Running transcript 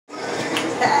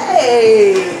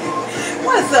Hey,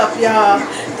 what's up, y'all?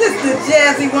 This is the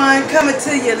Jazzy one coming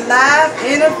to you live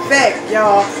in effect,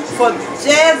 y'all, for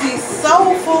Jazzy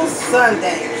Soulful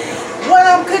Sunday. What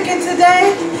I'm cooking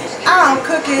today, I'm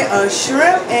cooking a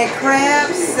shrimp and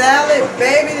crab salad,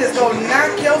 baby. That's gonna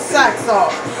knock your socks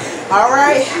off.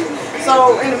 Alright,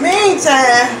 so in the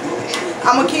meantime,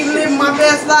 I'm gonna keep living my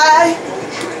best life.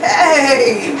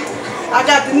 Hey, I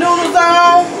got the noodles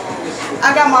on.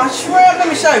 I got my shrimp. Let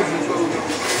me show you.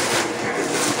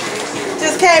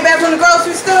 Just came back from the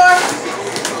grocery store.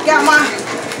 Got my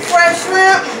fresh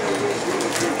shrimp.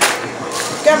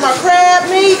 Got my crab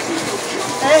meat.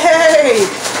 Hey.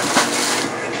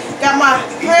 Got my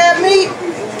crab meat.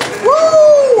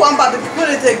 Woo! I'm about to put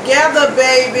it together,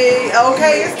 baby.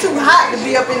 Okay, it's too hot to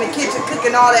be up in the kitchen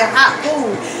cooking all that hot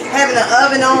food, having the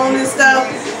oven on and stuff.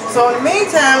 So in the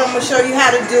meantime, I'm gonna show you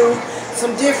how to do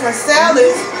some different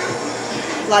salads,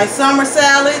 like summer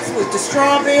salads with the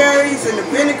strawberries and the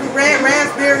vinaigrette,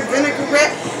 raspberry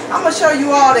vinaigrette. I'm gonna show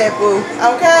you all that, boo.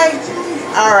 Okay?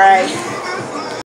 All right.